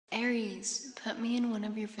Diaries, put me in one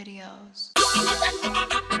of your videos.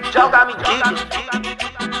 Joe got me geeking.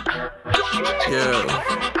 Yeah.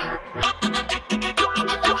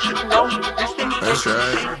 That's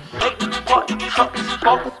right.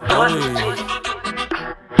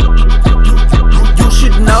 You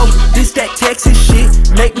should know, this that Texas shit.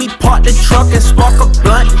 Make me park the truck and spark a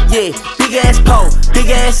blunt. Yeah, big ass pole,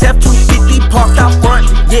 big ass F-250 parked out front.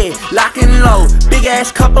 Yeah, lock and load, big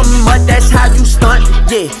ass cup of mud, that's how you stunt.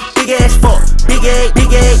 Yeah, big ass fuck, big egg,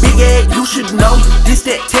 big egg, big egg. You should know, this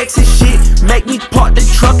that Texas shit. Make me park the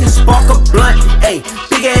truck and spark a blunt. Ayy,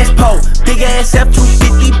 big ass pole, big ass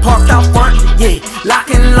F-250 parked out front. Yeah,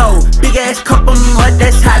 lock and load, big ass cup of mud,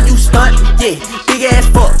 that's how you stunt. Yeah, big ass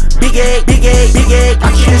fuck, big egg, big egg, big egg.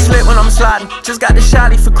 I keep it lit when I'm sliding. Just got the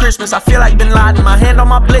shotty for Christmas. I feel like Bin Laden. My hand on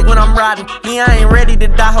my blick when I'm riding. Me, I ain't ready to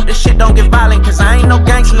die. Hope this shit don't get violent, cause I ain't no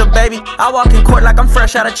gangster, little baby. I walk in court like I'm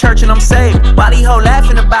fresh out of church and I'm saved. Body hoe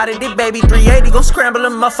laughing about it. This baby 380 gon' scramble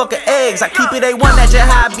them motherfucker eggs. I keep it A1, that's just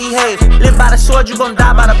how I behave. Live by the sword, you gon'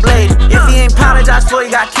 die by the blade. If he ain't apologized for he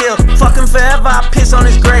got killed, fuck him forever, I piss on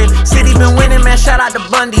his grave. City been winning, man, shout out to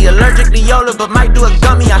Bundy. Allergic to Yola, but might do a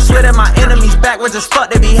gummy. I swear that my enemies backwards as fuck.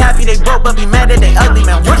 They be happy they broke, but be mad that they ugly,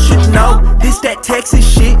 man. What you know? This that Texas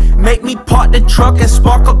shit. Make me park the truck and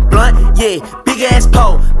spark a blunt. Yeah, big ass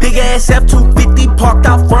pole, big ass F-250 parked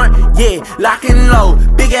out front. Yeah, lock and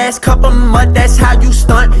load, big ass cup of mud, that's how you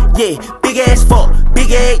stunt. Yeah, big ass fuck,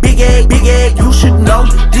 big egg, big egg, big egg. You should know,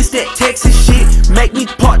 this that Texas shit. Make me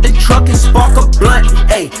park the truck and spark a blunt.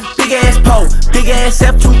 Ayy, big ass pole, big ass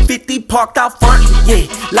F-250 parked out front. Yeah,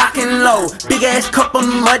 lock and load, big ass cup of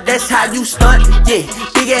mud, that's how you stunt. Yeah,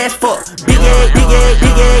 big ass fuck, big egg, big egg,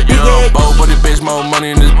 big egg, big egg. Bold booty bitch, more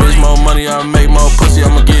money in this bitch, more money I make, more pussy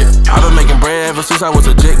I'ma get. I been making bread ever since I was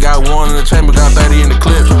a jit. Got one in the chamber, got 30 in the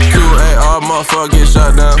clip. QAR, motherfucker get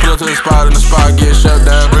shut down. Pull up to the spot and the spot get shut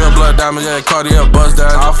down. Real blood diamonds, yeah, Cartier bust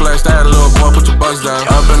down. All flash that, little boy, put your buzz down.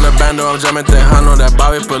 Up in the bando, I'm jamming Tejano, that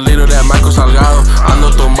Bobby Polito, that Michael Salgado.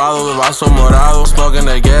 Ando tumbado de vaso morado, smoking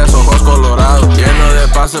the gas, ojos colorados. Lleno de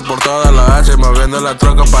pase por toda la H, moviendo la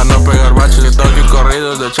troca pa' no pegar baches. Toque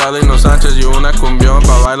corridos de Charlie no Sánchez y una cumbión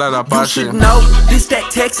pa' bailar Apache. You should know, this that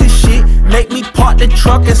Texas shit. Make me park the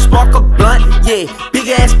truck and spark a blunt. Yeah, big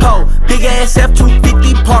ass pole, big ass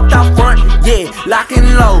F-250 parked out front. Yeah, lock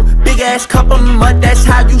and load, big ass cup of mud, that's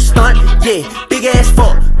how you stunt. Yeah, big ass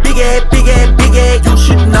fuck, big egg, big egg, big egg. You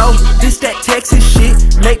should know, this that Texas shit.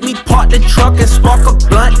 Make me park the truck and spark a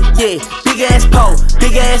blunt. Yeah, big ass pole,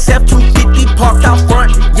 big ass F-250 parked out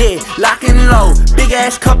front. Yeah, lock and load, big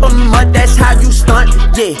ass cup of mud, that's how you stunt.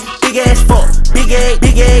 Yeah, big ass fuck, big egg,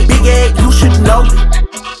 big egg, big egg. You should know.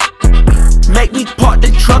 Make me park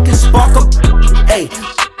the truck and spark a, ayy,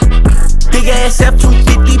 big ass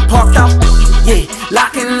F-250 parked out. Yeah,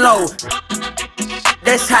 lock and load,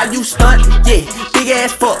 that's how you stunt. Yeah, big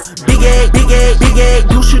ass fuck, big egg, big egg, big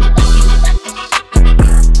egg. You should